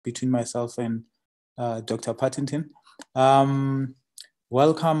between myself and Dr. Partington.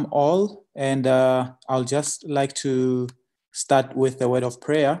 Welcome all, and I'll just like to start with the word of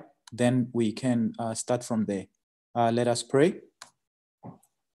prayer, then we can start from there. Let us pray.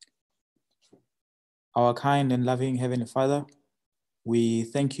 Our kind and loving Heavenly Father, we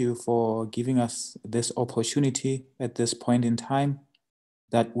thank you for giving us this opportunity at this point in time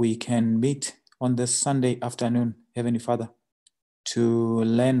that we can meet on this Sunday afternoon, Heavenly Father, to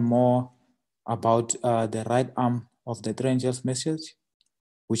learn more about the right arm of the three angels message,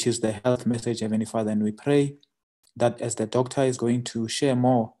 which is the health message, Heavenly Father. And we pray that as the doctor is going to share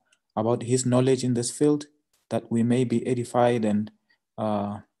more about his knowledge in this field, that we may be edified and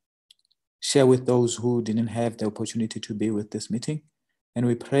share with those who didn't have the opportunity to be with this meeting. And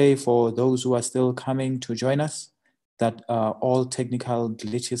we pray for those who are still coming to join us, that all technical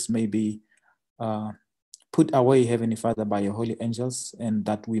glitches may be put away, Heavenly Father, by your holy angels, and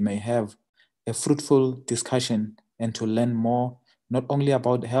that we may have a fruitful discussion and to learn more, not only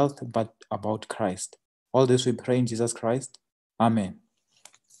about health, but about Christ. All this we pray in Jesus Christ. Amen.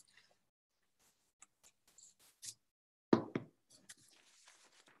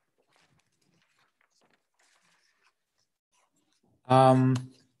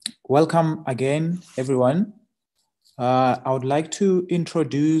 Welcome again, everyone. I would like to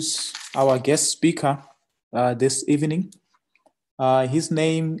introduce our guest speaker this evening. His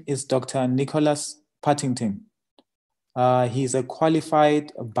name is Dr. Nicholas Partington. He's a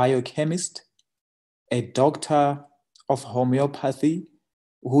qualified biochemist, a doctor of homeopathy,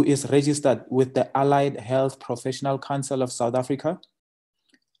 who is registered with the Allied Health Professional Council of South Africa.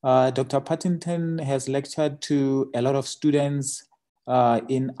 Dr. Partington has lectured to a lot of students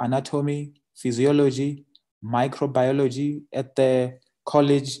in anatomy, physiology, microbiology at the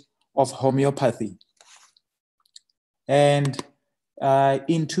College of Homeopathy. And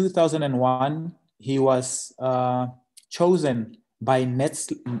in 2001, he was chosen by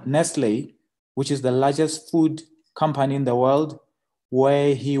Nestle, which is the largest food company in the world,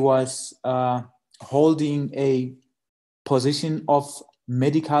 where he was holding a position of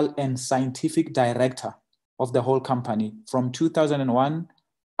medical and scientific director of the whole company from 2001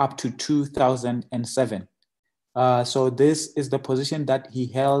 up to 2007. So this is the position that he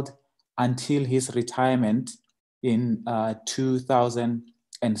held until his retirement in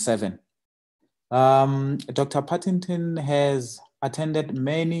 2007. Dr. Partington has attended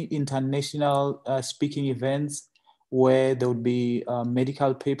many international speaking events where there would be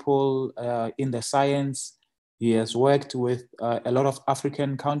medical people in the science. He has worked with a lot of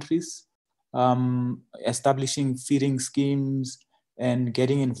African countries, establishing feeding schemes and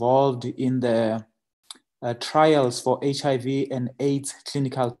getting involved in the trials for HIV and AIDS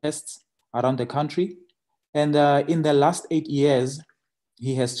clinical tests around the country. And in the last 8 years,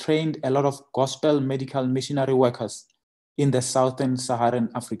 he has trained a lot of gospel medical missionary workers in the Southern Saharan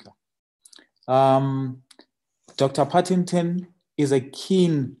Africa. Dr. Partington is a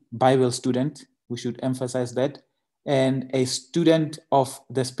keen Bible student, we should emphasize that, and a student of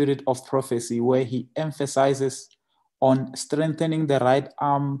the spirit of prophecy, where he emphasizes on strengthening the right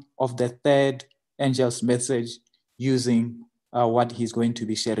arm of the third angel's message using what he's going to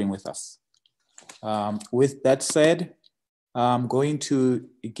be sharing with us. With that said, I'm going to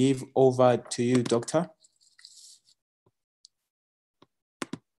give over to you, Doctor.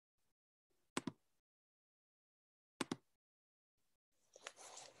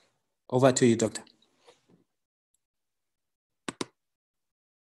 Over to you, Doctor.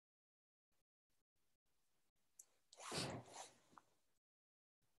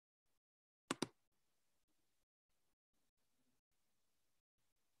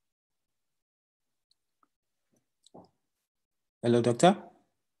 Hello, Doctor.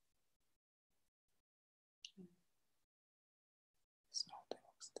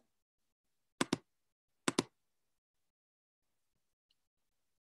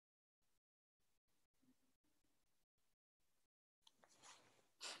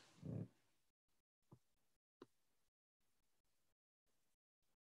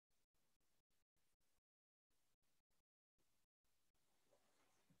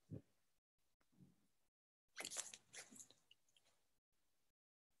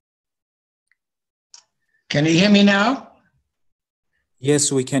 Can you hear me now? Yes,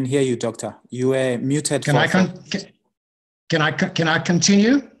 we can hear you, Doctor. You were muted. Can I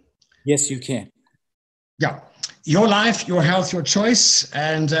continue? Yes, you can. Yeah. Your life, your health, your choice,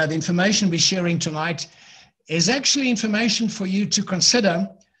 and the information we're sharing tonight is actually information for you to consider.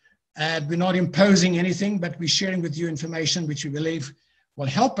 We're not imposing anything, but we're sharing with you information which we believe will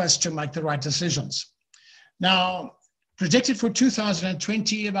help us to make the right decisions. Now, Projected for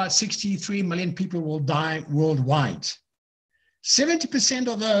 2020, about 63 million people will die worldwide. 70%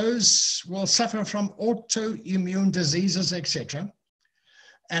 of those will suffer from autoimmune diseases, etc.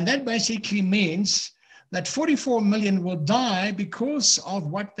 And that basically means that 44 million will die because of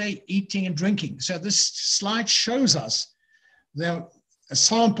what they're eating and drinking. So this slide shows us a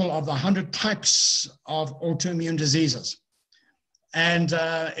sample of the 100 types of autoimmune diseases. And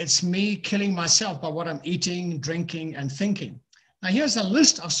it's me killing myself by what I'm eating, drinking, and thinking. Now, here's a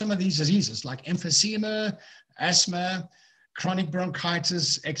list of some of these diseases like emphysema, asthma, chronic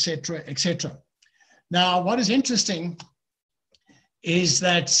bronchitis, etc., etc. Now, what is interesting is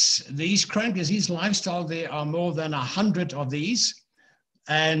that these chronic disease lifestyle, there are more than 100 of these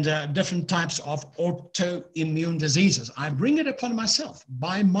and different types of autoimmune diseases. I bring it upon myself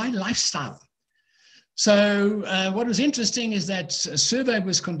by my lifestyle. So what was interesting is that a survey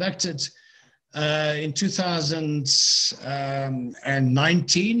was conducted in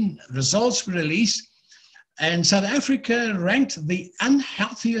 2019. Results were released, and South Africa ranked the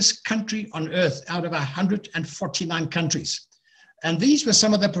unhealthiest country on earth out of 149 countries. And these were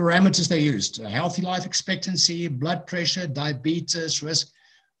some of the parameters they used: healthy life expectancy, blood pressure, diabetes risk,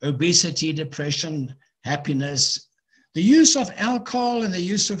 obesity, depression, happiness, the use of alcohol and the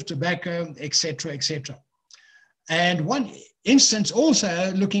use of tobacco, etc., etc. And one instance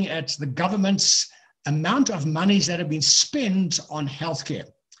also looking at the government's amount of monies that have been spent on healthcare.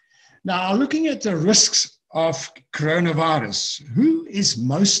 Now, looking at the risks of coronavirus, who is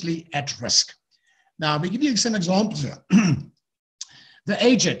mostly at risk? Now, we give you some examples here. The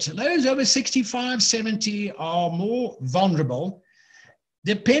aged, those over 65, 70 are more vulnerable,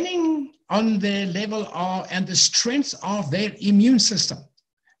 depending on their level and the strength of their immune system.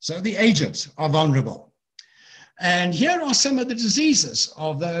 So the aged are vulnerable. And here are some of the diseases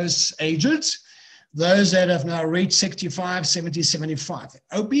of those aged, those that have now reached 65, 70, 75.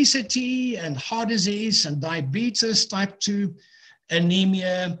 Obesity and heart disease and diabetes type 2,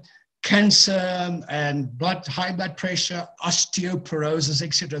 anemia, cancer and high blood pressure, osteoporosis,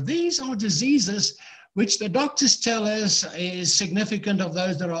 etc. These are diseases which the doctors tell us is significant of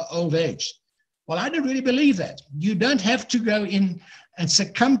those that are old age. Well, I don't really believe that. You don't have to go in and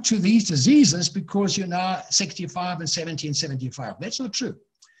succumb to these diseases because you're now 65 and 70 and 75. That's not true.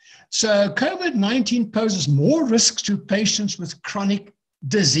 So COVID-19 poses more risks to patients with chronic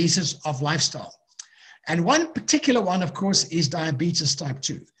diseases of lifestyle. And one particular one, of course, is diabetes type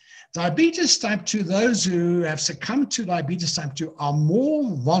 2. Diabetes type 2, those who have succumbed to diabetes type 2 are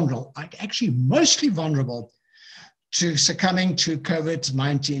more vulnerable, actually mostly vulnerable to succumbing to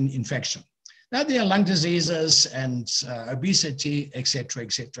COVID-19 infection. Now, there are lung diseases and obesity, etc.,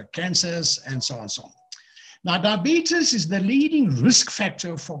 cancers, and so on and so on. Now, diabetes is the leading risk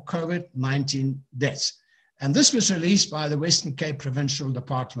factor for COVID-19 deaths. And this was released by the Western Cape Provincial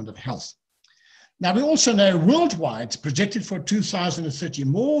Department of Health. Now, we also know worldwide, projected for 2030,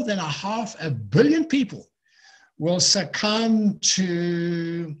 more than 500 million people will succumb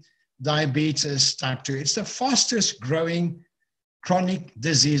to diabetes type 2. It's the fastest growing chronic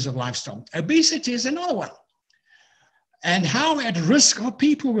disease of lifestyle. Obesity is another one. And how at risk are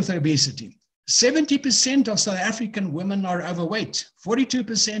people with obesity? 70% of South African women are overweight,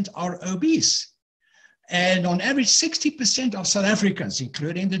 42% are obese. And on average, 60% of South Africans,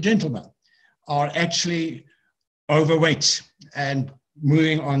 including the gentlemen, are actually overweight and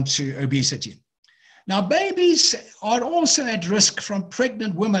moving on to obesity. Now, babies are also at risk from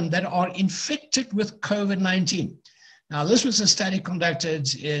pregnant women that are infected with COVID-19. Now, this was a study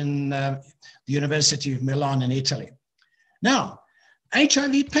conducted in the University of Milan in Italy. Now,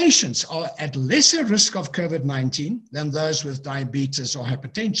 HIV patients are at lesser risk of COVID-19 than those with diabetes or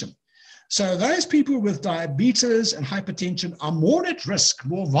hypertension. So those people with diabetes and hypertension are more at risk,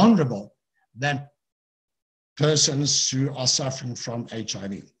 more vulnerable than persons who are suffering from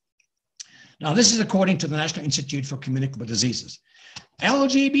HIV. Now, this is according to the National Institute for Communicable Diseases.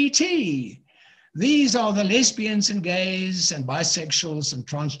 LGBT, these are the lesbians and gays and bisexuals and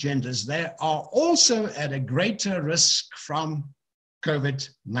transgenders. They are also at a greater risk from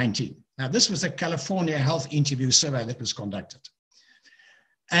COVID-19. Now, this was a California Health Interview survey that was conducted.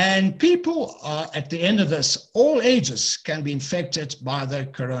 And people are, at the end of this, all ages can be infected by the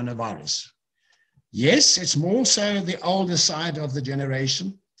coronavirus. Yes, it's more so the older side of the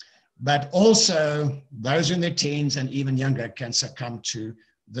generation, but also those in their teens and even younger can succumb to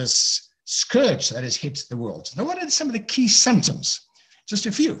this scourge that has hit the world. Now, what are some of the key symptoms? Just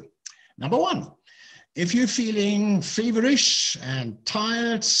a few. Number one, if you're feeling feverish and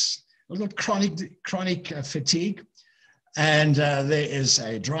tired, a little chronic fatigue, and there is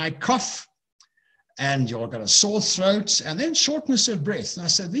a dry cough, and you've got a sore throat, and then shortness of breath. Now,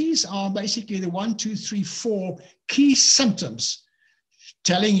 so these are basically the 1, 2, 3, 4 key symptoms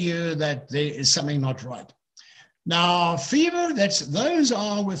telling you that there is something not right. Now, fever, those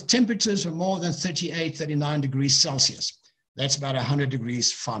are with temperatures of more than 38, 39 degrees Celsius. That's about 100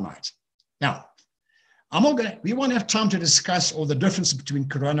 degrees Fahrenheit. Now, we won't have time to discuss all the difference between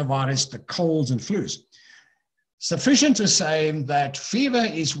coronavirus, the colds and flus. Sufficient to say that fever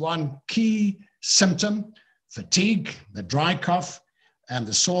is one key symptom, fatigue, the dry cough, and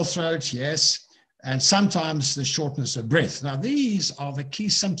the sore throat, yes, and sometimes the shortness of breath. Now, these are the key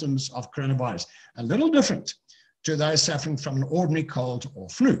symptoms of coronavirus, a little different to those suffering from an ordinary cold or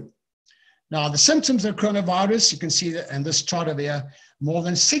flu. Now, the symptoms of coronavirus, you can see that in this chart over here, more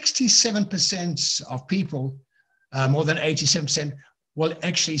than 67% of people, more than 87%, will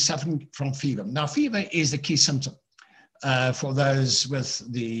actually suffer from fever. Now, fever is the key symptom for those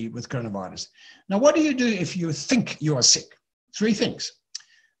with coronavirus. Now, what do you do if you think you are sick? 3 things.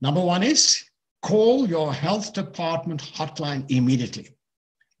 Number 1 is call your health department hotline immediately.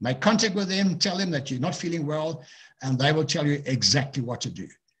 Make contact with them, tell them that you're not feeling well, and they will tell you exactly what to do.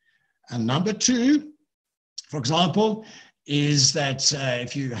 And number 2, for example, is that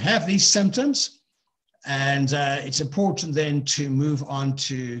if you have these symptoms, and it's important then to move on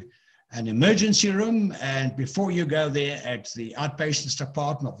to an emergency room, and before you go there at the outpatients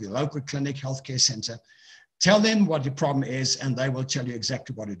department of your local clinic, healthcare center, tell them what your problem is, and they will tell you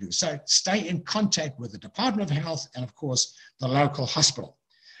exactly what to do. So stay in contact with the Department of Health and, of course, the local hospital.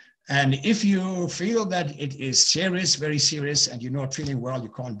 And if you feel that it is serious, very serious, and you're not feeling well, you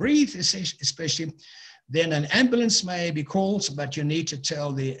can't breathe, especially, then an ambulance may be called, but you need to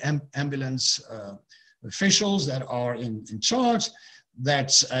tell the ambulance officials that are in charge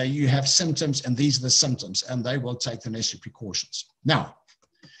that you have symptoms, and these are the symptoms, and they will take the necessary precautions. Now,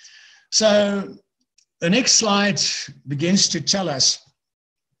 so the next slide begins to tell us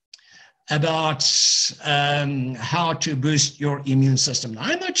about how to boost your immune system. Now,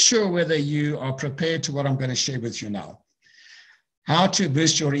 I'm not sure whether you are prepared to what I'm going to share with you now. How to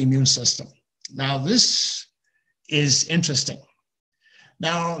boost your immune system. Now, this is interesting.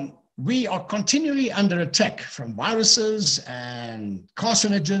 Now, we are continually under attack from viruses and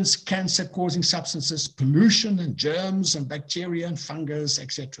carcinogens, cancer-causing substances, pollution and germs and bacteria and fungus,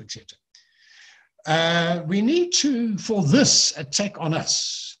 etc., etc. We need to, for this attack on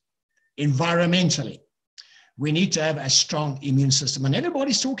us, environmentally, we need to have a strong immune system, and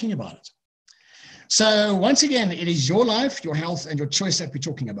everybody's talking about it. So once again, it is your life, your health, and your choice that we're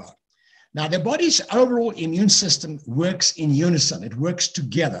talking about. Now, the body's overall immune system works in unison. It works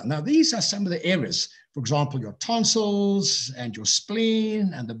together. Now, these are some of the areas, for example, your tonsils and your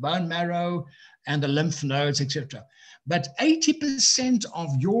spleen and the bone marrow and the lymph nodes, etc. But 80% of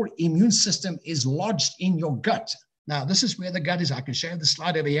your immune system is lodged in your gut. Now, this is where the gut is. I can show you the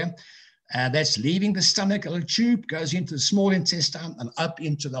slide over here. That's leaving the stomach, a little tube, goes into the small intestine and up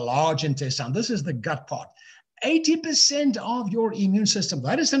into the large intestine. This is the gut part. 80% of your immune system,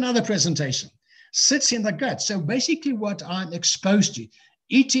 that is another presentation, sits in the gut. So basically what I'm exposed to,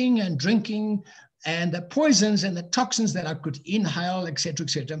 eating and drinking, and the poisons and the toxins that I could inhale, etc.,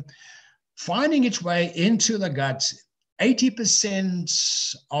 finding its way into the gut,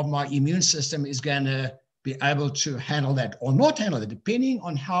 80% of my immune system is going to be able to handle that or not handle it, depending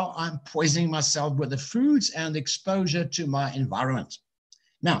on how I'm poisoning myself with the foods and the exposure to my environment.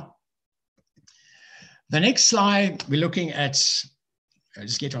 Now, the next slide, we're looking at, I'll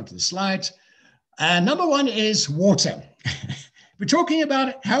just get onto the slide. Number 1 is water. We're talking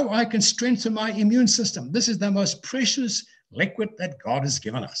about how I can strengthen my immune system. This is the most precious liquid that God has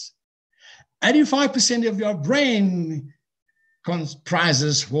given us. 85% of your brain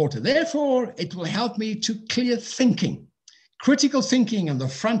comprises water. Therefore, it will help me to clear thinking, critical thinking in the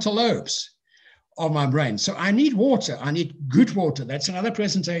frontal lobes of my brain. So I need water. I need good water. That's another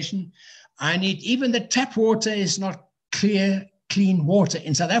presentation. I need, even the tap water is not clear, clean water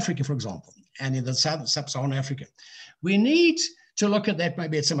in South Africa, for example, and in the sub-Saharan Africa. We need to look at that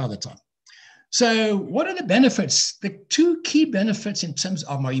maybe at some other time. So what are the benefits? The 2 key benefits in terms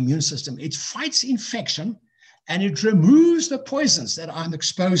of my immune system, it fights infection and it removes the poisons that I'm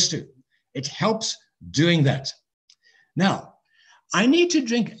exposed to. It helps doing that. Now, I need to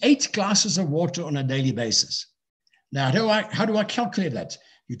drink 8 glasses of water on a daily basis. Now, how do I calculate that?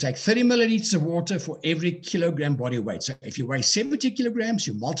 You take 30 milliliters of water for every kilogram body weight. So if you weigh 70 kilograms,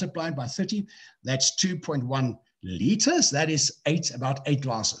 you multiply it by 30, that's 2.1 liters. That is about 8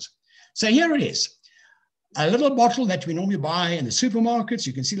 glasses. So here it is. A little bottle that we normally buy in the supermarkets,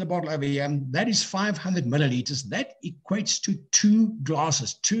 you can see the bottle over here, that is 500 milliliters. That equates to 2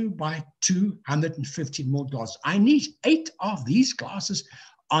 glasses, 2 by 250 more glasses. I need 8 of these glasses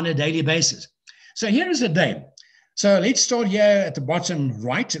on a daily basis. So here is a day. So let's start here at the bottom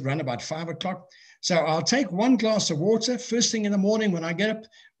right, around about 5 o'clock. So I'll take 1 glass of water first thing in the morning when I get up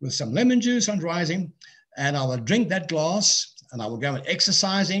with some lemon juice on rising, and I will drink that glass, and I will go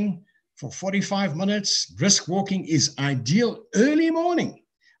exercising for 45 minutes. Brisk walking is ideal early morning.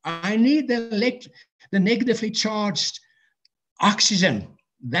 I need the negatively charged oxygen.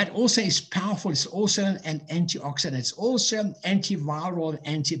 That also is powerful. It's also an antioxidant. It's also antiviral,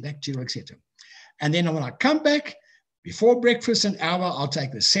 antibacterial, etc. And then when I come back, before breakfast an hour, I'll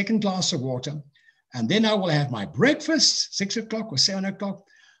take the second glass of water. And then I will have my breakfast, 6 o'clock or 7 o'clock.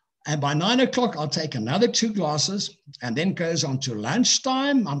 And by 9 o'clock, I'll take another 2 glasses, and then goes on to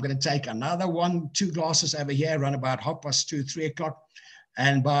lunchtime. I'm going to take another 2 glasses over here, around about 2:30, 3 o'clock.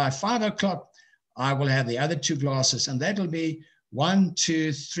 And by 5 o'clock, I will have the other 2 glasses, and that'll be 1,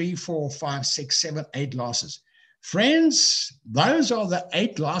 2, 3, 4, 5, 6, 7, 8 glasses. Friends, those are the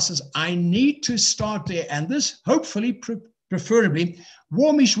 8 glasses. I need to start there, and this hopefully, preferably,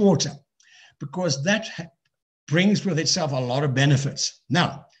 warmish water, because that brings with itself a lot of benefits.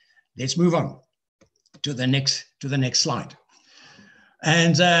 Now, let's move on to the next slide.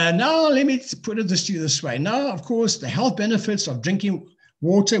 And now let me put it to you this way. Now, of course, the health benefits of drinking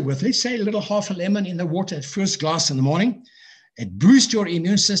water with, let's say, a little half a lemon in the water at first glass in the morning. It boosts your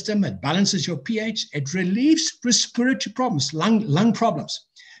immune system. It balances your pH. It relieves respiratory problems, lung problems.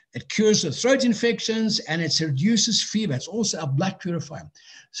 It cures the throat infections, and it reduces fever. It's also a blood purifier.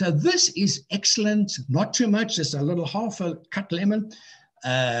 So this is excellent. Not too much, just a little half a cut lemon,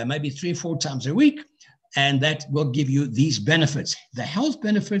 maybe 3 or 4 times a week, and that will give you these benefits, the health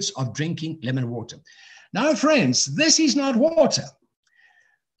benefits of drinking lemon water. Now, friends, this is not water.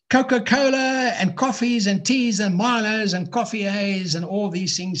 Coca-Cola and coffees and teas and Milos and coffees and all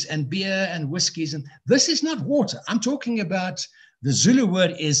these things and beer and whiskeys, and this is not water. I'm talking about, the Zulu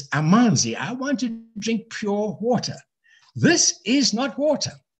word is amanzi. I want to drink pure water. This is not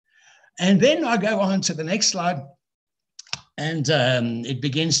water. And then I go on to the next slide, and it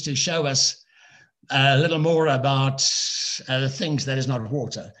begins to show us a little more about the things that is not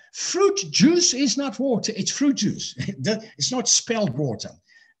water. Fruit juice is not water. It's fruit juice. It's not spelled water.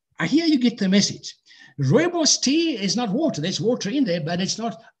 Here you get the message. Rooibos tea is not water. There's water in there, but it's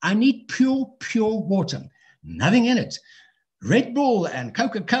not. I need pure water. Nothing in it. Red Bull and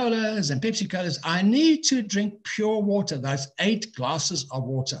Coca-Colas and Pepsi-Colas, I need to drink pure water, those 8 glasses of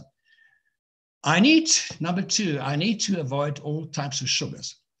water. Number 2, I need to avoid all types of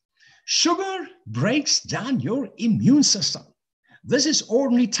sugars. Sugar breaks down your immune system. This is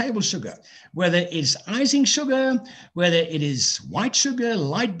ordinary table sugar, whether it's icing sugar, whether it is white sugar,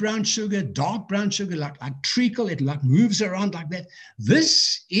 light brown sugar, dark brown sugar, like treacle, it like moves around like that.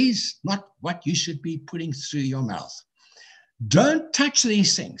 This is not what you should be putting through your mouth. Don't touch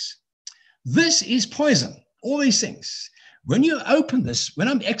these things. This is poison, all these things. When you open this, when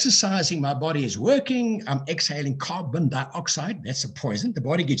I'm exercising, my body is working, I'm exhaling carbon dioxide, that's a poison. The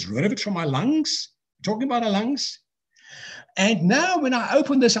body gets rid of it from my lungs. I'm talking about our lungs. And now when I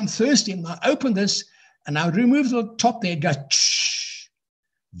open this, I'm thirsty, and I open this, and I remove the top there, it goes, shh.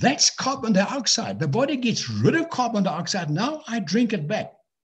 That's carbon dioxide. The body gets rid of carbon dioxide. Now I drink it back.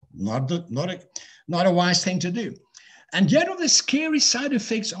 Not a wise thing to do. And yet, all the scary side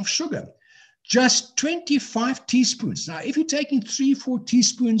effects of sugar. Just 25 teaspoons. Now, if you're taking 3-4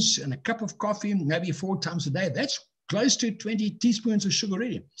 teaspoons in a cup of coffee, maybe 4 times a day, that's close to 20 teaspoons of sugar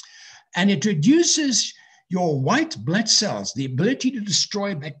already. And it reduces your white blood cells, the ability to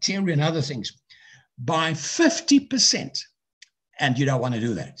destroy bacteria and other things, by 50%. And you don't want to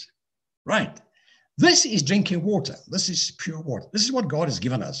do that, right? This is drinking water. This is pure water. This is what God has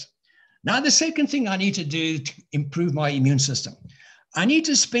given us. Now, the second thing I need to do to improve my immune system, I need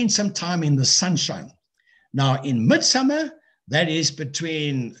to spend some time in the sunshine. Now, in midsummer, that is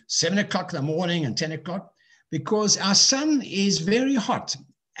between 7 o'clock in the morning and 10 o'clock, because our sun is very hot,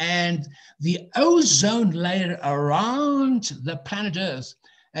 and the ozone layer around the planet Earth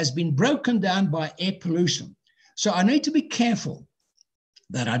has been broken down by air pollution. So I need to be careful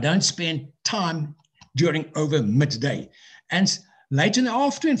that I don't spend time over midday. And late in the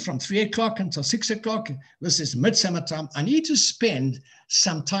afternoon, from 3 o'clock until 6 o'clock, this is midsummer time, I need to spend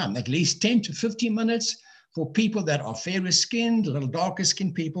some time, at least 10 to 15 minutes for people that are fairer skinned, a little darker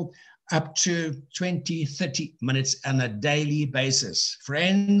skinned people, up to 20, 30 minutes on a daily basis.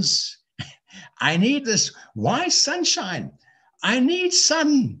 Friends, I need this. Why sunshine? I need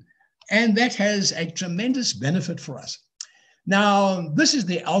sun. And that has a tremendous benefit for us. Now, this is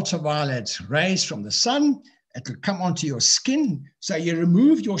the ultraviolet rays from the sun. It will come onto your skin. So you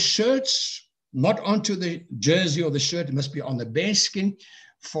remove your shirts, not onto the jersey or the shirt. It must be on the bare skin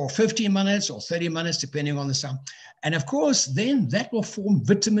for 15 minutes or 30 minutes, depending on the sun. And of course, then that will form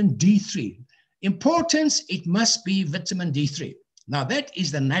vitamin D3. Importance, it must be vitamin D3. Now, that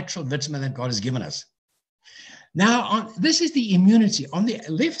is the natural vitamin that God has given us. Now, this is the immunity. On the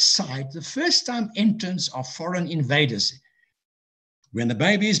left side, the first time entrance of foreign invaders. When the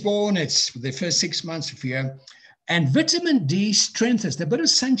baby is born, it's the first 6 months of year. And vitamin D strengthens, the bit of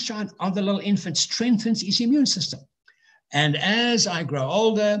sunshine on the little infant strengthens his immune system. And as I grow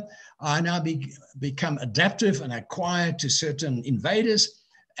older, I now become adaptive and acquired to certain invaders.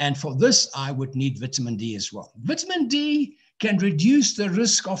 And for this, I would need vitamin D as well. Vitamin D can reduce the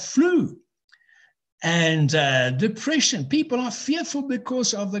risk of flu and depression. People are fearful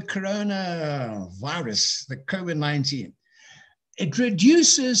because of the coronavirus, the COVID-19. It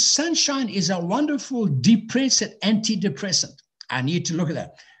reduces, sunshine is a wonderful depressant, antidepressant. I need to look at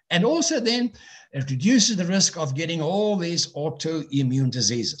that. And also then, it reduces the risk of getting all these autoimmune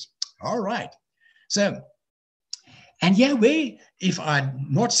diseases. All right. So, and yeah, if I'm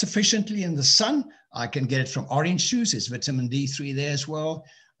not sufficiently in the sun, I can get it from orange juice. There's vitamin D3 there as well.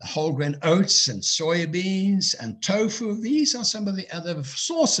 The whole grain oats and soybeans and tofu. These are some of the other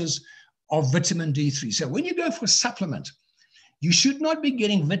sources of vitamin D3. So when you go for a supplement, you should not be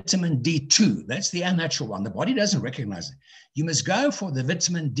getting vitamin D2. That's the unnatural one. The body doesn't recognize it. You must go for the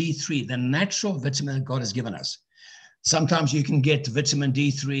vitamin D3, the natural vitamin that God has given us. Sometimes you can get vitamin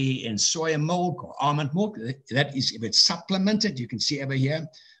D3 in soya milk or almond milk. That is, if it's supplemented, you can see over here,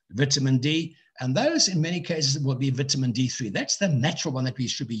 vitamin D. And those, in many cases, will be vitamin D3. That's the natural one that we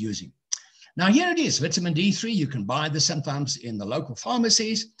should be using. Now, here it is, vitamin D3. You can buy this sometimes in the local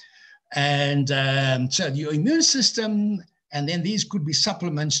pharmacies. And so your immune system, and then these could be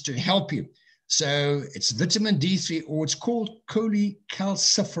supplements to help you. So it's vitamin D3, or it's called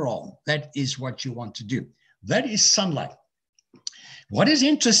cholecalciferol. That is what you want to do. That is sunlight. What is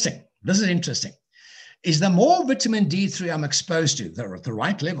interesting, this is interesting, is the more vitamin D3 I'm exposed to, they're at the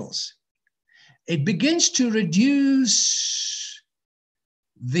right levels, it begins to reduce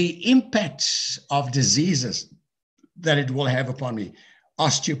the impact of diseases that it will have upon me.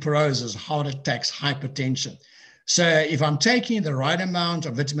 Osteoporosis, heart attacks, hypertension. So if I'm taking the right amount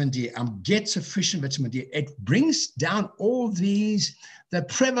of vitamin D, I get sufficient vitamin D, it brings down all these, the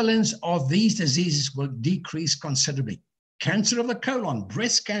prevalence of these diseases will decrease considerably. Cancer of the colon,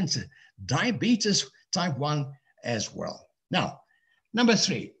 breast cancer, diabetes type 1 as well. Now, number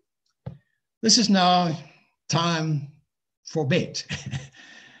 3, this is now time for bed.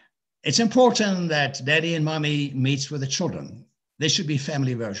 It's important that daddy and mommy meets with the children. There should be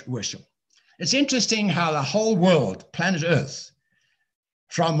family worship. It's interesting how the whole world, planet Earth,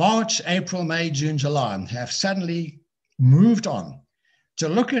 from March, April, May, June, July, have suddenly moved on to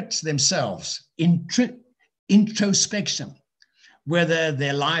look at themselves, introspection, whether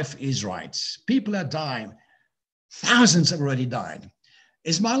their life is right. People are dying. Thousands have already died.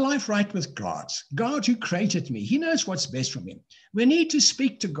 Is my life right with God? God who created me, he knows what's best for me. We need to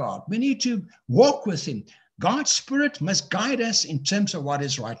speak to God. We need to walk with him. God's Spirit must guide us in terms of what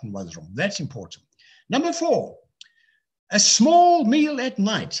is right and what is wrong. That's important. Number 4, a small meal at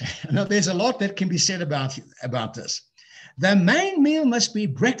night. Now, there's a lot that can be said about this. The main meal must be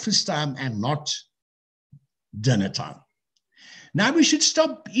breakfast time and not dinner time. Now, we should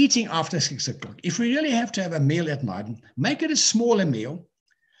stop eating after 6 o'clock. If we really have to have a meal at night, make it a smaller meal.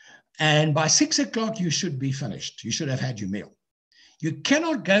 And by 6 o'clock, you should be finished. You should have had your meal. You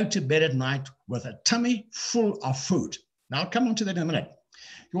cannot go to bed at night with a tummy full of food. Now, I'll come on to that in a minute.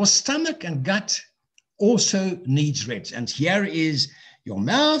 Your stomach and gut also needs rest. And here is your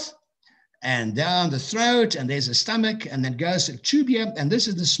mouth and down the throat, and there's a stomach, and then goes to tubia, and this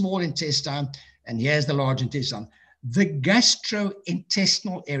is the small intestine, and here's the large intestine. The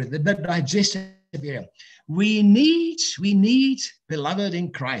gastrointestinal area, the digestive area. We need, beloved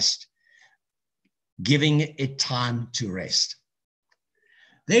in Christ, giving it time to rest.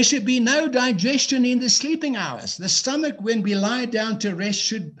 There should be no digestion in the sleeping hours. The stomach, when we lie down to rest,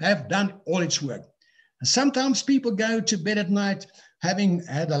 should have done all its work. And sometimes people go to bed at night having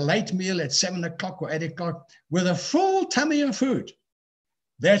had a late meal at 7 o'clock or 8 o'clock with a full tummy of food.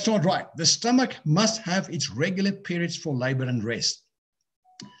 That's not right. The stomach must have its regular periods for labor and rest.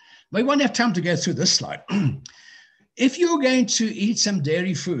 We won't have time to go through this slide. If you're going to eat some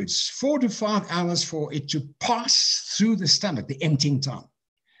dairy foods, 4 to 5 hours for it to pass through the stomach, the emptying time.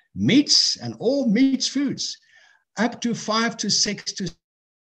 Meats and all meats foods, up to 5 to 6 to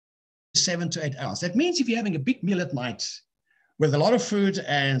 7 to 8 hours. That means if you're having a big meal at night with a lot of food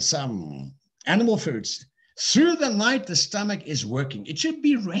and some animal foods, through the night, the stomach is working. It should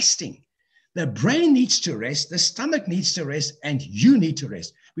be resting. The brain needs to rest, the stomach needs to rest, and you need to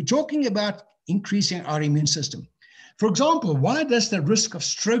rest. We're talking about increasing our immune system. For example, why does the risk of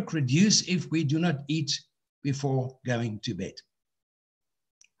stroke reduce if we do not eat before going to bed?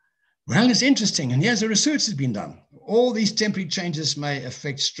 Well, it's interesting, and here's the research that's been done. All these temporary changes may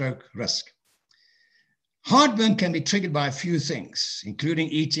affect stroke risk. Heartburn can be triggered by a few things, including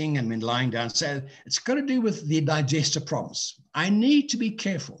eating and when lying down. So it's got to do with the digestive problems. I need to be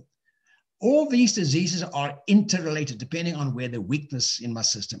careful. All these diseases are interrelated depending on where the weakness in my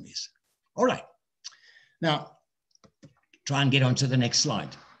system is. All right. Now, try and get on to the next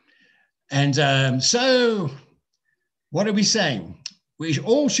slide. And so what are we saying? We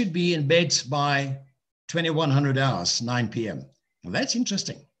all should be in bed by 2100 hours, 9 p.m. Well, that's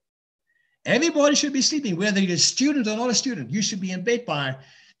interesting. Everybody should be sleeping, whether you're a student or not a student. You should be in bed by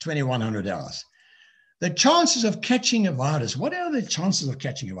 2100 hours. The chances of catching a virus, what are the chances of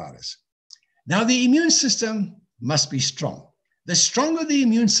catching a virus? Now, the immune system must be strong. The stronger the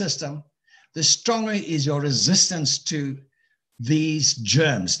immune system, the stronger is your resistance to these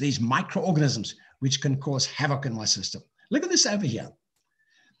germs, these microorganisms, which can cause havoc in my system. Look at this over here.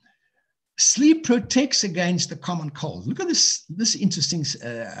 Sleep protects against the common cold. Look at this interesting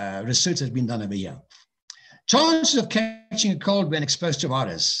research that's been done over here. Chances of catching a cold when exposed to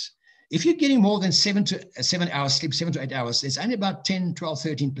virus. If you're getting more than 7 hours sleep, 7 to 8 hours, it's only about 10, 12,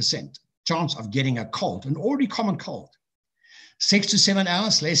 13% chance of getting a cold, an already common cold. 6 to 7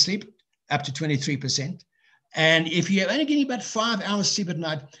 hours less sleep, up to 23%. And if you're only getting about 5 hours sleep at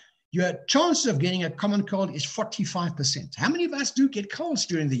night, your chances of getting a common cold is 45%. How many of us do get colds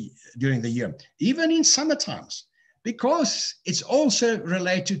during the year, even in summer times? Because it's also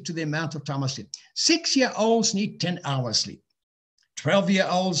related to the amount of time I sleep. 6-year-olds need 10 hours sleep.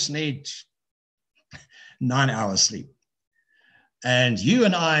 12-year-olds need 9 hours sleep. And you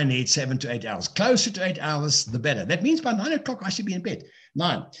and I need 7 to 8 hours. Closer to 8 hours, the better. That means by 9 o'clock, I should be in bed.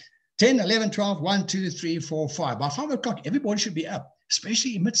 9, 10, 11, 12, 1, 2, 3, 4, 5. By 5 o'clock, everybody should be up,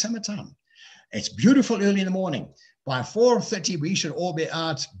 especially in midsummer time. It's beautiful early in the morning. By 4:30, we should all be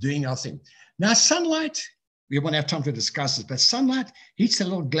out doing our thing. Now, sunlight, we won't have time to discuss this, but sunlight hits a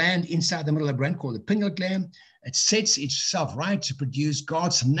little gland inside the middle of the brain called the pineal gland. It sets itself right to produce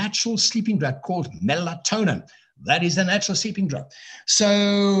God's natural sleeping drug called melatonin. That is the natural sleeping drug.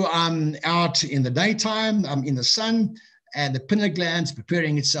 So I'm out in the daytime, I'm in the sun, and the pineal gland's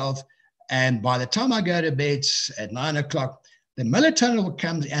preparing itself. And by the time I go to bed at 9 o'clock, the melatonin will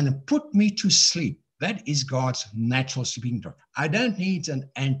come and put me to sleep. That is God's natural sleeping drug. I don't need an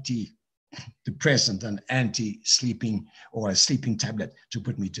antidepressant, an anti-sleeping or a sleeping tablet to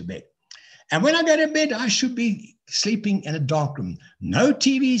put me to bed. And when I go to bed, I should be sleeping in a dark room. No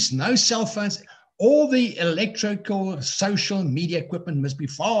TVs, no cell phones. All the electrical, social media equipment must be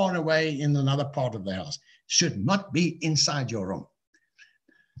far away in another part of the house. Should not be inside your room.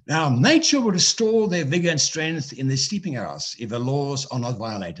 Now, nature will restore their vigor and strength in the sleeping hours if the laws are not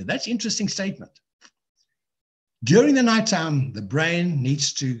violated. That's an interesting statement. During the nighttime, the brain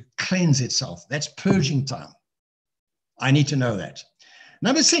needs to cleanse itself. That's purging time. I need to know that.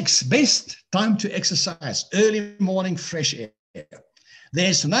 Number 6, best time to exercise, early morning, fresh air.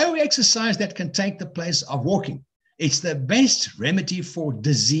 There's no exercise that can take the place of walking. It's the best remedy for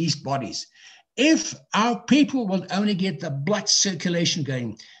diseased bodies. If our people would only get the blood circulation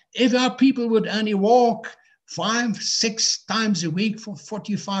going, if our people would only walk 5-6 times a week for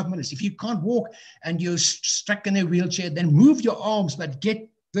 45 minutes, if you can't walk and you're stuck in a wheelchair, then move your arms, but get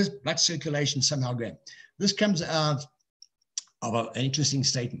this blood circulation somehow going. This comes out of an interesting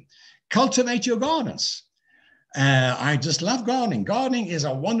statement. Cultivate your gardens. I just love gardening. Gardening is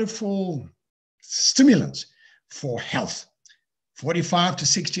a wonderful stimulant for health. 45 to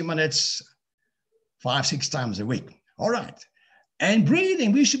 60 minutes, 5-6 times a week. All right. And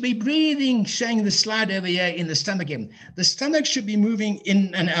breathing, we should be breathing, showing the slide over here in the stomach again. The stomach should be moving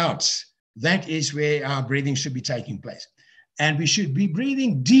in and out. That is where our breathing should be taking place. And we should be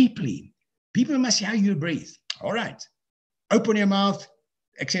breathing deeply. People must see how you breathe. All right. Open your mouth,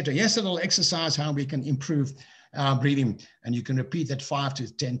 etc. Yes, a little exercise, how we can improve our breathing. And you can repeat that 5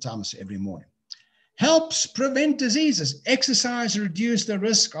 to 10 times every morning. Helps prevent diseases. Exercise reduces the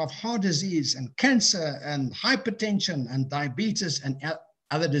risk of heart disease and cancer and hypertension and diabetes and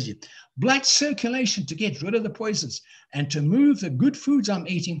other disease. Blood circulation to get rid of the poisons and to move the good foods I'm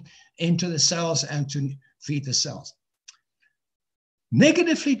eating into the cells and to feed the cells.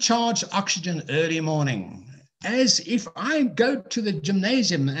 Negatively charged oxygen early morning. as if I go to the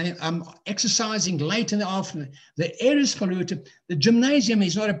gymnasium and I'm exercising late in the afternoon, the air is polluted. The gymnasium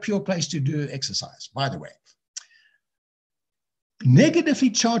is not a pure place to do exercise, by the way.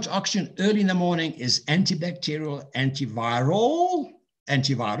 Negatively charged oxygen early in the morning is antibacterial, antiviral,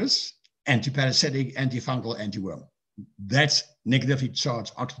 antivirus, antiparasitic, antifungal, antiworm. That's negatively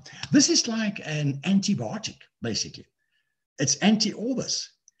charged oxygen. This is like an antibiotic, basically. It's anti all this.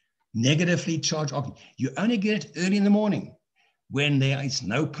 Negatively charged oxygen. You only get it early in the morning when there is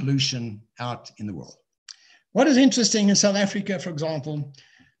no pollution out in the world. What is interesting in South Africa, for example,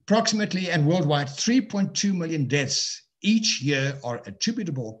 approximately and worldwide, 3.2 million deaths each year are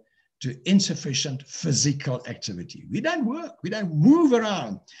attributable to insufficient physical activity. We don't work, we don't move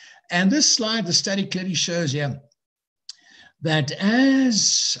around. And this slide, the study clearly shows here that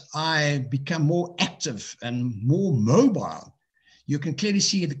as I become more active and more mobile, you can clearly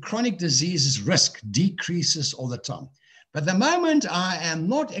see the chronic diseases risk decreases all the time. But the moment I am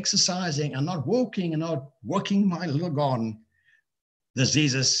not exercising and not walking and not working my little garden,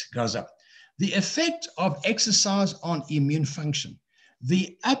 diseases goes up. The effect of exercise on immune function,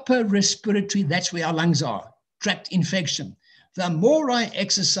 the upper respiratory, that's where our lungs are, tract infection. The more I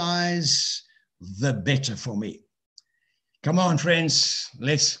exercise, the better for me. Come on, friends,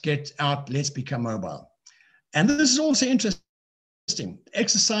 let's get out, let's become mobile. And this is also interesting.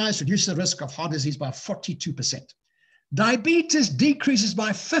 Exercise reduces the risk of heart disease by 42%. Diabetes decreases by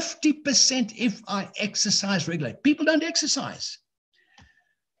 50% if I exercise regularly. People don't exercise.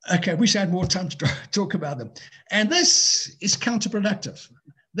 Okay, I wish I had more time to talk about them. And this is counterproductive.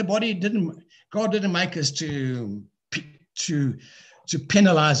 The body God didn't make us to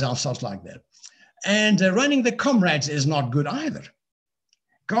penalize ourselves like that. And running the comrades is not good either.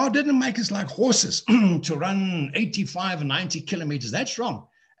 God didn't make us like horses to run 85 and 90 kilometers. That's wrong.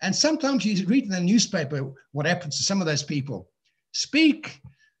 And sometimes you read in the newspaper what happens to some of those people. Speak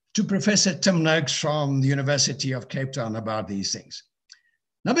to Professor Tim Noakes from the University of Cape Town about these things.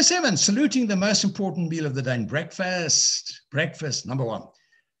 Number 7, saluting the most important meal of the day. Breakfast. Breakfast, number 1.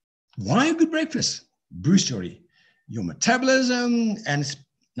 Why a good breakfast? Boost your metabolism. And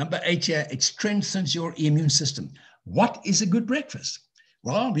number 8 here, it strengthens your immune system. What is a good breakfast?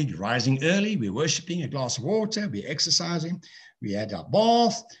 Well, we're rising early, we're worshiping, a glass of water, we're exercising, we had our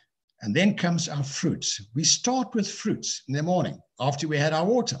bath, and then comes our fruits. We start with fruits in the morning after we had our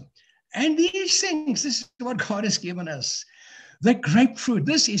water. And these things, this is what God has given us. The grapefruit,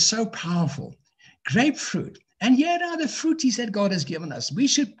 this is so powerful. Grapefruit. And here are the fruities that God has given us. We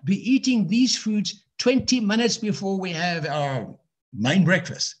should be eating these fruits 20 minutes before we have our main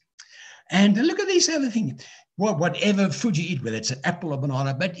breakfast. And look at these other things. Well, whatever food you eat, whether it's an apple or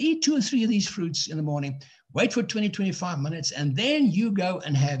banana, but eat 2 or 3 of these fruits in the morning, wait for 20, 25 minutes, and then you go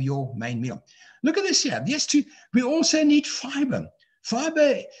and have your main meal. Look at this here. Yes, we also need fiber.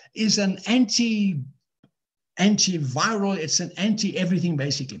 Fiber is an antiviral, it's an anti-everything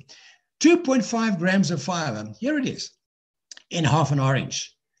basically. 2.5 grams of fiber, here it is, in half an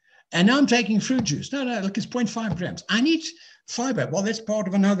orange. And now I'm taking fruit juice. No, look, it's 0.5 grams. I need fiber. Well, that's part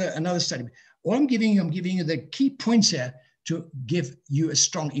of another study. All I'm giving you the key points here to give you a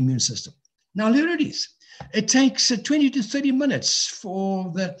strong immune system. Now, here it is. It takes 20 to 30 minutes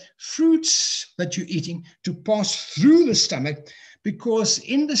for the fruits that you're eating to pass through the stomach, because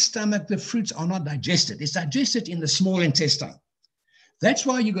in the stomach, the fruits are not digested. It's digested in the small intestine. That's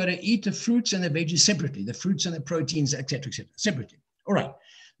why you got to eat the fruits and the veggies separately, the fruits and the proteins, et cetera, separately. All right.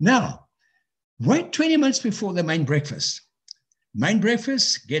 Now, wait 20 minutes before the main breakfast. Main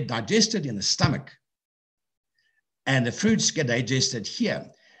breakfasts get digested in the stomach, and the fruits get digested here.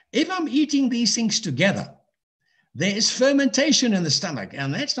 If I'm eating these things together, there is fermentation in the stomach,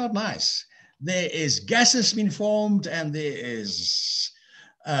 and that's not nice. There is gases being formed, and there is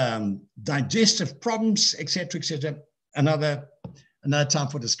digestive problems, et cetera, another time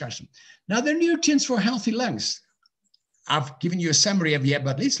for discussion. Now, the nutrients for healthy lungs. I've given you a summary of here,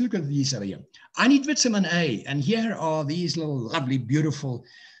 but let's look at these over here. I need vitamin A, and here are these little lovely, beautiful,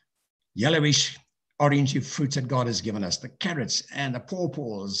 yellowish, orangey fruits that God has given us, the carrots and the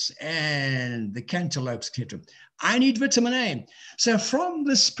pawpaws and the cantaloupes, etc. I need vitamin A. So from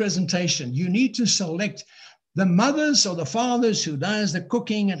this presentation, you need to select the mothers or the fathers who does the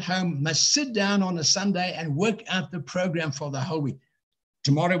cooking at home must sit down on a Sunday and work out the program for the whole week.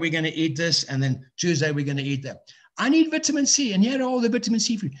 Tomorrow we're going to eat this, and then Tuesday we're going to eat that. I need vitamin C, and here are all the vitamin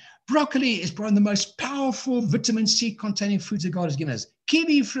C fruit. Broccoli is probably the most powerful vitamin C containing foods that God has given us.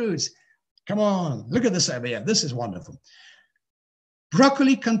 Kiwi fruits. Come on, look at this over here. This is wonderful.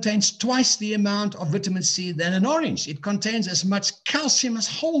 Broccoli contains twice the amount of vitamin C than an orange. It contains as much calcium as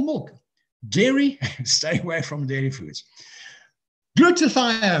whole milk. Dairy, stay away from dairy foods.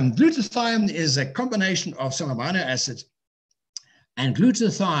 Glutathione. Glutathione is a combination of some amino acids, and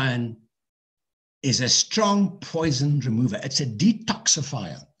glutathione is a strong poison remover. It's a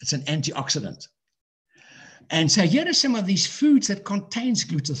detoxifier. It's an antioxidant. And so here are some of these foods that contains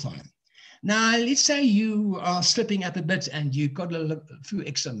glutathione. Now, let's say you are slipping up a bit and you've got a few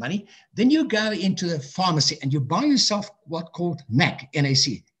extra money. Then you go into the pharmacy and you buy yourself what's called NAC,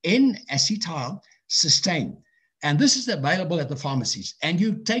 N-A-C, N-acetyl cysteine. And this is available at the pharmacies. And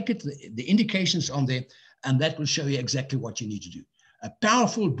you take it, the indications on there, and that will show you exactly what you need to do. A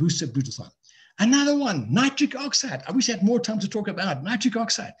powerful boost of glutathione. Another one, nitric oxide. I wish I had more time to talk about nitric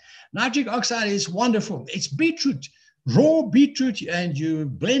oxide. Nitric oxide is wonderful. It's beetroot, raw beetroot, and you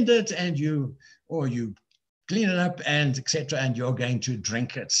blend it and you clean it up and etc. and you're going to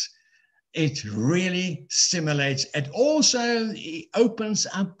drink it. It really stimulates. It also opens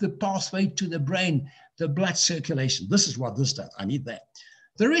up the pathway to the brain, the blood circulation. This is what this does. I need that.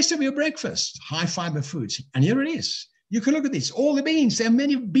 The rest of your breakfast, high fiber foods. And here it is. You can look at this, all the beans. There are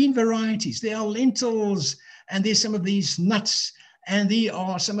many bean varieties. There are lentils, and there's some of these nuts, and there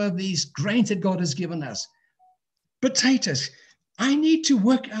are some of these grains that God has given us. Potatoes. I need to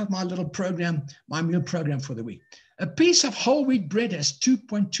work out my little program, my meal program for the week. A piece of whole wheat bread has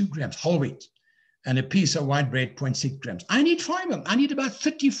 2.2 grams, whole wheat, and a piece of white bread, 0.6 grams. I need fiber. I need about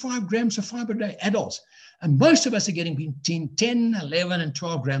 35 grams of fiber a day, adults. And most of us are getting between 10, 11, and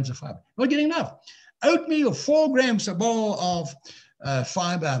 12 grams of fiber. We're getting enough. Oatmeal, 4 grams a bowl of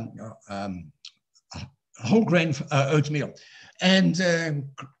fiber, whole grain oatmeal. And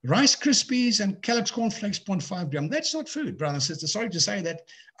Rice Krispies and Kellogg's cornflakes, 0.5 gram. That's not food, brother and sister. Sorry to say that.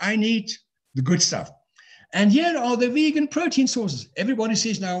 I need the good stuff. And here are the vegan protein sources. Everybody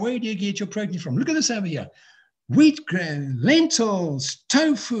says, now, where do you get your protein from? Look at this over here. Wheat grain, lentils,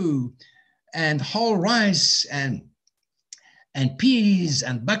 tofu, and whole rice, and peas,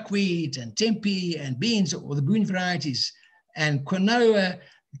 and buckwheat, and tempeh, and beans, or the bean varieties, and quinoa.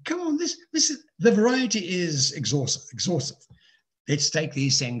 Come on, this is, the variety is exhaustive. Let's take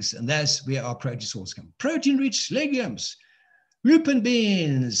these things, and that's where our protein source comes. Protein-rich legumes, lupin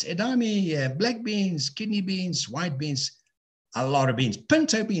beans, edamame, black beans, kidney beans, white beans, a lot of beans,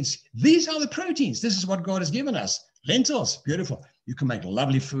 pinto beans. These are the proteins. This is what God has given us. Lentils, beautiful. You can make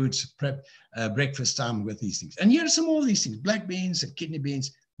lovely foods, prep breakfast time with these things. And here are some more of these things, black beans and kidney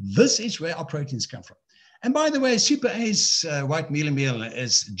beans. This is where our proteins come from. And by the way, Super Ace white meal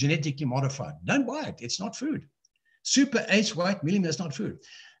is genetically modified. Don't buy it. It's not food. Super Ace white meal is not food.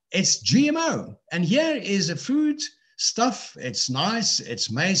 It's GMO. And here is a food stuff. It's nice.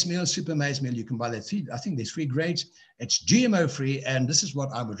 It's maize meal, super maize meal. You can buy that. I think there's 3 grades. It's GMO free. And this is what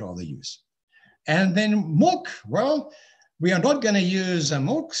I would rather use. And then milk. Well, we are not going to use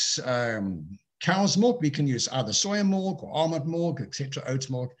milks, cow's milk. We can use either soy milk or almond milk, etc., oats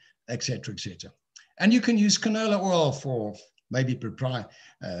milk, etc., etc. And you can use canola oil for maybe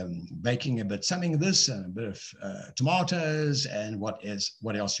baking a bit something of this, and a bit of tomatoes, and what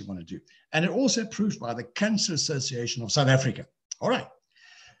else you want to do. And it also approved by the Cancer Association of South Africa. All right.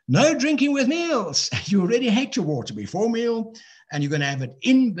 No drinking with meals. You already had your water before meal, and you're going to have it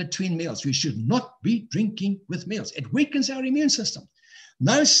in between meals. We should not be drinking with meals. It weakens our immune system.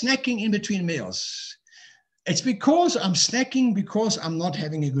 No snacking in between meals. It's because I'm snacking because I'm not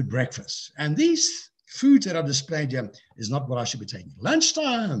having a good breakfast. And these foods that are displayed here is not what I should be taking.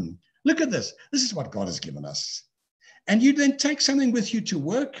 Lunchtime. Look at this. This is what God has given us. And you then take something with you to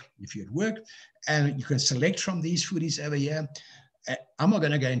work, if you're at work, and you can select from these foodies over here. I'm not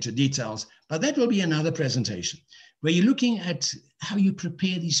going to go into details, but that will be another presentation where you're looking at how you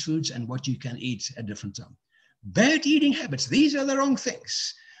prepare these foods and what you can eat at different times. Bad eating habits. These are the wrong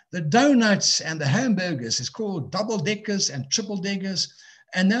things. The donuts and the hamburgers is called double deckers and triple deckers.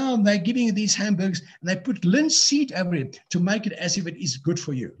 And now they're giving you these hamburgers and they put linseed over it to make it as if it is good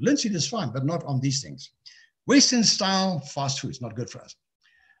for you. Linseed is fine, but not on these things. Western style fast food is not good for us.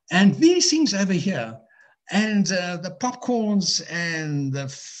 And these things over here, and the popcorns and the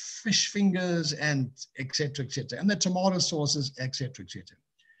fish fingers and et cetera, and the tomato sauces, et cetera.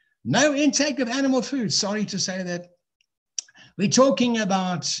 No intake of animal food. Sorry to say that. We're talking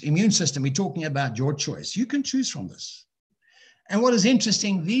about immune system. We're talking about your choice. You can choose from this. And what is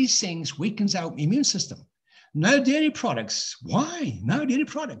interesting, these things weakens our immune system. No dairy products. Why? No dairy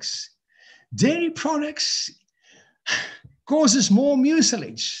products. Dairy products causes more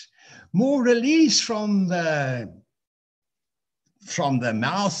mucilage, more release from the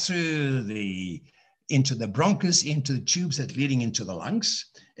mouth into the bronchus, into the tubes that leading into the lungs.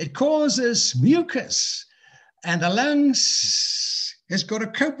 It causes mucus, and the lungs has got to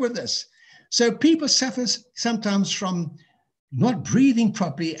cope with this. So people suffer sometimes from not breathing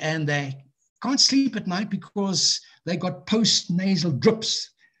properly, and they can't sleep at night because they got post-nasal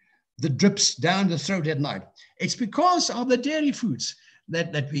drips, the drips down the throat at night. It's because of the dairy foods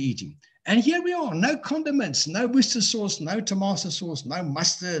that we're eating. And here we are, no condiments, no Worcester sauce, no tomato sauce, no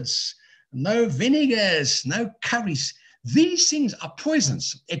mustards, no vinegars, no curries. These things are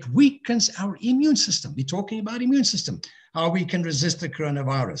poisons. It weakens our immune system. We're talking about immune system, how we can resist the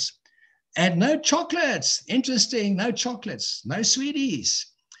coronavirus. And no chocolates, interesting, no chocolates, no sweeties.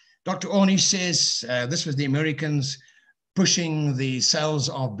 Dr. Ornish says, this was the Americans pushing the sales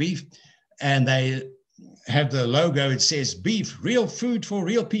of beef, and they have the logo, it says beef, real food for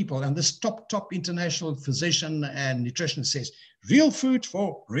real people. And this top international physician and nutritionist says, real food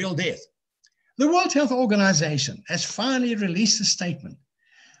for real death. The World Health Organization has finally released a statement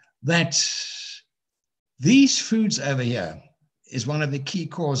that these foods over here is one of the key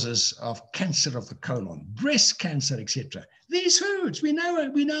causes of cancer of the colon, breast cancer, etc. These foods, we now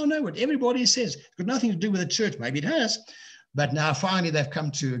know it. Everybody says it's got nothing to do with the church. Maybe it has, but now finally they've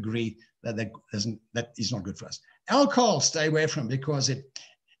come to agree that that is not good for us. Alcohol, stay away from, because it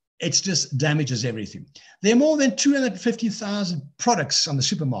just damages everything. There are more than 250,000 products on the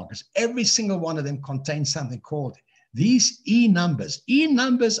supermarkets. Every single one of them contains something called these E numbers. E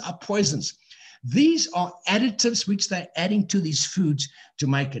numbers are poisons. These are additives which they're adding to these foods to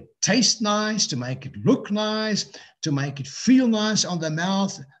make it taste nice, to make it look nice, to make it feel nice on the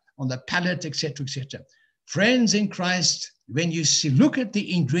mouth, on the palate, etc., etc. Friends in Christ, when you look at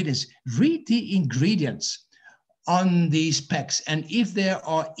the ingredients, read the ingredients on these packs. And if there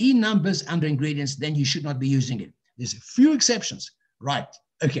are E numbers under ingredients, then you should not be using it. There's a few exceptions. Right.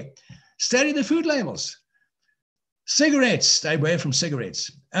 Okay. Study the food labels. Cigarettes, stay away from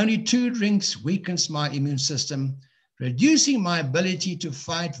cigarettes. Only 2 drinks weakens my immune system, reducing my ability to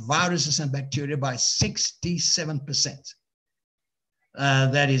fight viruses and bacteria by 67%.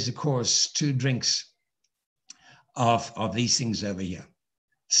 That is, of course, 2 drinks of these things over here.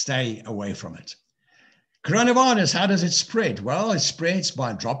 Stay away from it. Coronavirus, how does it spread? Well, it spreads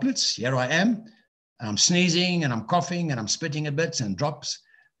by droplets. Here I am. I'm sneezing and I'm coughing and I'm spitting a bit and drops.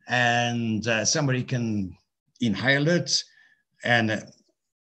 And somebody can inhale it and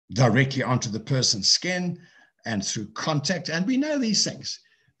directly onto the person's skin and through contact. And we know these things,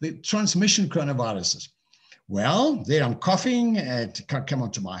 the transmission coronaviruses. Well, there I'm coughing, it can come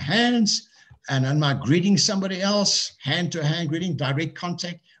onto my hands, and am I greeting somebody else, hand-to-hand greeting, direct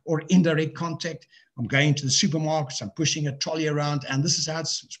contact or indirect contact? I'm going to the supermarkets, I'm pushing a trolley around, and this is how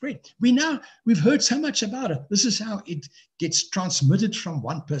it's spread. We've heard so much about it. This is how it gets transmitted from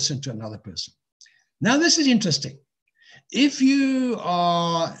one person to another person. Now, this is interesting. If you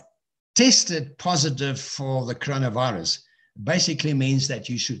are tested positive for the coronavirus, basically means that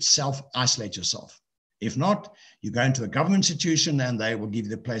you should self-isolate yourself. If not, you go into a government institution and they will give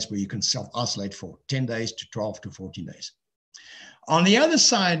you the place where you can self-isolate for 10 days to 12 to 14 days. On the other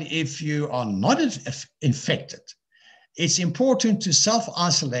side, if you are not infected, it's important to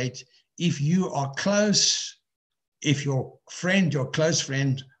self-isolate if you are close, if your friend, your close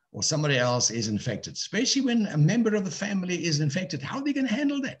friend, or somebody else is infected, especially when a member of the family is infected. How are they going to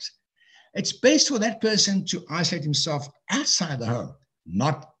handle that? It's best for that person to isolate himself outside the home,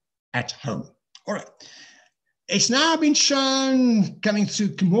 not at home. All right. It's now been shown, coming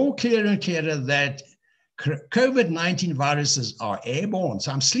through more clearer and clearer, that COVID-19 viruses are airborne.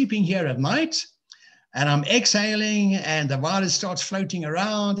 So I'm sleeping here at night and I'm exhaling and the virus starts floating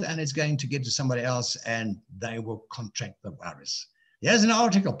around and it's going to get to somebody else and they will contract the virus. Here's an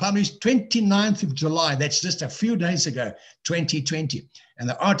article published 29th of July. That's just a few days ago, 2020. And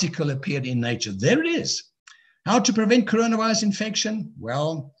the article appeared in Nature. There it is. How to prevent coronavirus infection?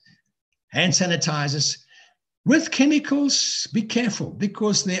 Well, hand sanitizers. With chemicals, be careful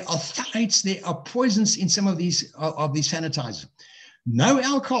because there are phthalates, there are poisons in some of these sanitizers. No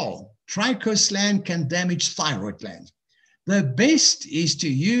alcohol. Triclosan can damage thyroid glands. The best is to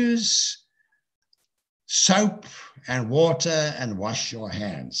use soap and water and wash your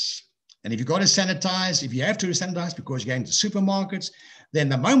hands. And if you've got to sanitize, if you have to sanitize because you're going to supermarkets, then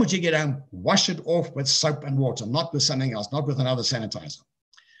the moment you get home, wash it off with soap and water, not with something else, not with another sanitizer.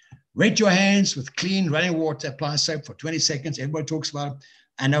 Wet your hands with clean running water, apply soap for 20 seconds. Everybody talks about it.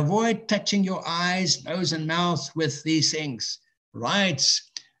 And avoid touching your eyes, nose, and mouth with these things, right?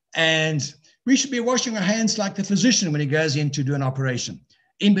 And we should be washing our hands like the physician when he goes in to do an operation.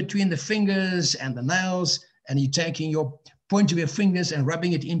 In between the fingers and the nails, and you're taking your point of your fingers and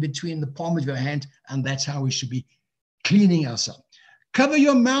rubbing it in between the palm of your hand, and that's how we should be cleaning ourselves. Cover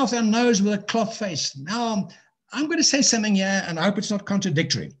your mouth and nose with a cloth face. Now, I'm going to say something here, and I hope it's not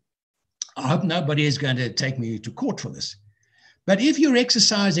contradictory. I hope nobody is going to take me to court for this. But if you're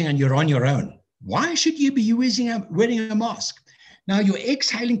exercising and you're on your own, why should you be wearing a mask? Now you're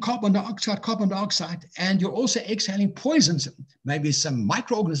exhaling carbon dioxide, and you're also exhaling poisons, maybe some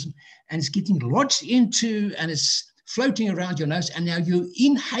microorganisms, and it's getting lodged into and it's floating around your nose, and now you're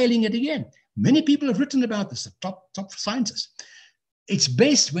inhaling it again. Many people have written about this, the top scientists. It's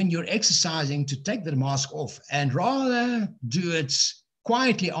best when you're exercising to take the mask off and rather do it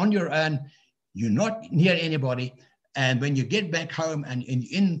quietly on your own. You're not near anybody. And when you get back home and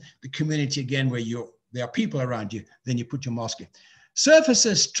in the community again where there are people around you, then you put your mask in.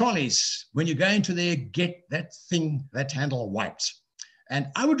 Surfaces, trolleys, when you go into there, get that handle wiped. And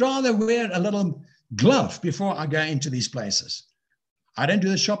I would rather wear a little glove before I go into these places. I don't do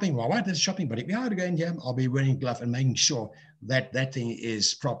the shopping. Well, I won't do the shopping, but if I have to go in here, I'll be wearing a glove and making sure that that thing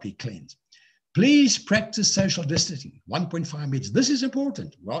is properly cleaned. Please practice social distancing, 1.5 meters. This is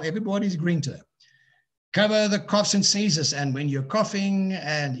important. Well, everybody's agreeing to that. Cover the coughs and sneezes, and when you're coughing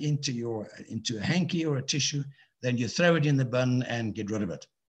and into a hanky or a tissue, then you throw it in the bin and get rid of it.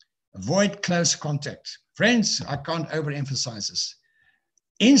 Avoid close contact. Friends, I can't overemphasize this.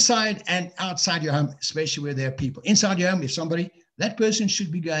 Inside and outside your home, especially where there are people. Inside your home, if that person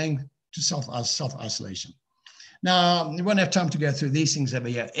should be going to self-isolation. Now, we won't have time to go through these things over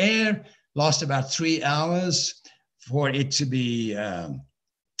here. Air lasts about 3 hours for it to be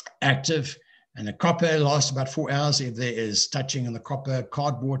active. And the copper lasts about 4 hours if there is touching on the copper.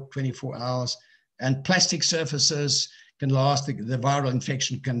 Cardboard, 24 hours. And plastic surfaces can last, the viral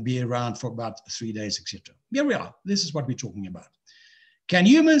infection can be around for about 3 days, etc. Here we are. This is what we're talking about. Can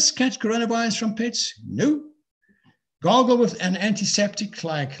humans catch coronavirus from pets? No. Gargle with an antiseptic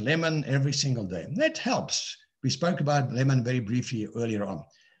like lemon every single day. That helps. We spoke about lemon very briefly earlier on.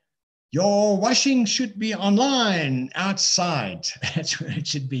 Your washing should be online, outside. That's where it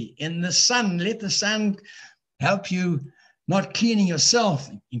should be. In the sun. Let the sun help you, not cleaning yourself,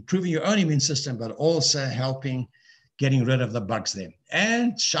 improving your own immune system, but also helping getting rid of the bugs there.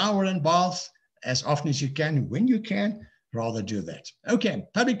 And shower and bath as often as you can. When you can, rather do that. Okay,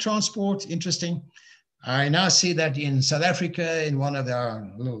 public transport, interesting. I now see that in South Africa, in one of our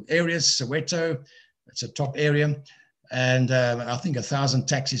little areas, Soweto, it's a top area. And I think 1,000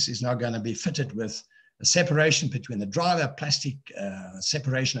 taxis is now going to be fitted with a separation between the driver, plastic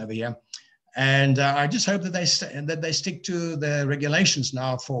separation over here. And I just hope that they stick to the regulations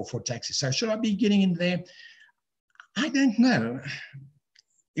now for taxis. So should I be getting in there? I don't know.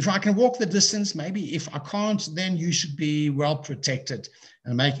 If I can walk the distance, maybe. If I can't, then you should be well protected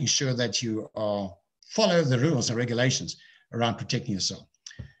and making sure that you follow the rules and regulations around protecting yourself.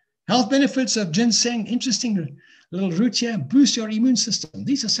 Health benefits of ginseng, interesting little root here, boost your immune system.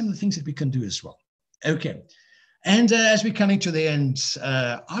 These are some of the things that we can do as well. Okay. And as we're coming to the end,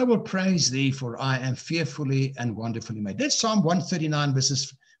 I will praise thee, for I am fearfully and wonderfully made. That's Psalm 139,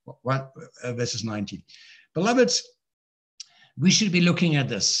 verses 19. Beloved, we should be looking at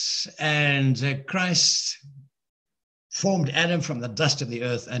this. And Christ formed Adam from the dust of the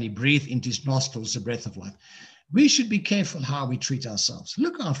earth, and he breathed into his nostrils the breath of life. We should be careful how we treat ourselves.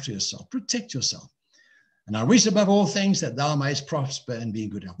 Look after yourself. Protect yourself. And I wish above all things that thou mayest prosper and be in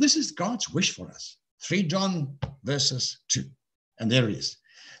good health. This is God's wish for us. 3 John verses 2. And there it is.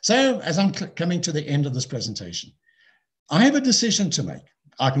 So as I'm coming to the end of this presentation, I have a decision to make.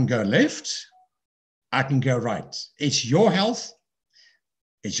 I can go left. I can go right. It's your health.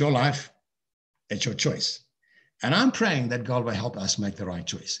 It's your life. It's your choice. And I'm praying that God will help us make the right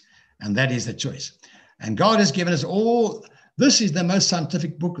choice. And that is the choice. And God has given us all. This is the most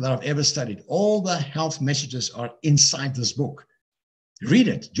scientific book that I've ever studied. All the health messages are inside this book. Read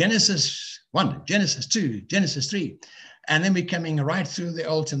it. Genesis 1, Genesis 2, Genesis 3. And then we're coming right through the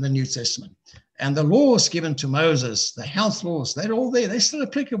Old and the New Testament. And the laws given to Moses, the health laws, they're all there. They're still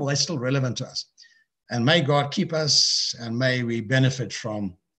applicable. They're still relevant to us. And may God keep us, and may we benefit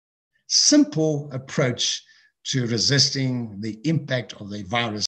from simple approach to resisting the impact of the virus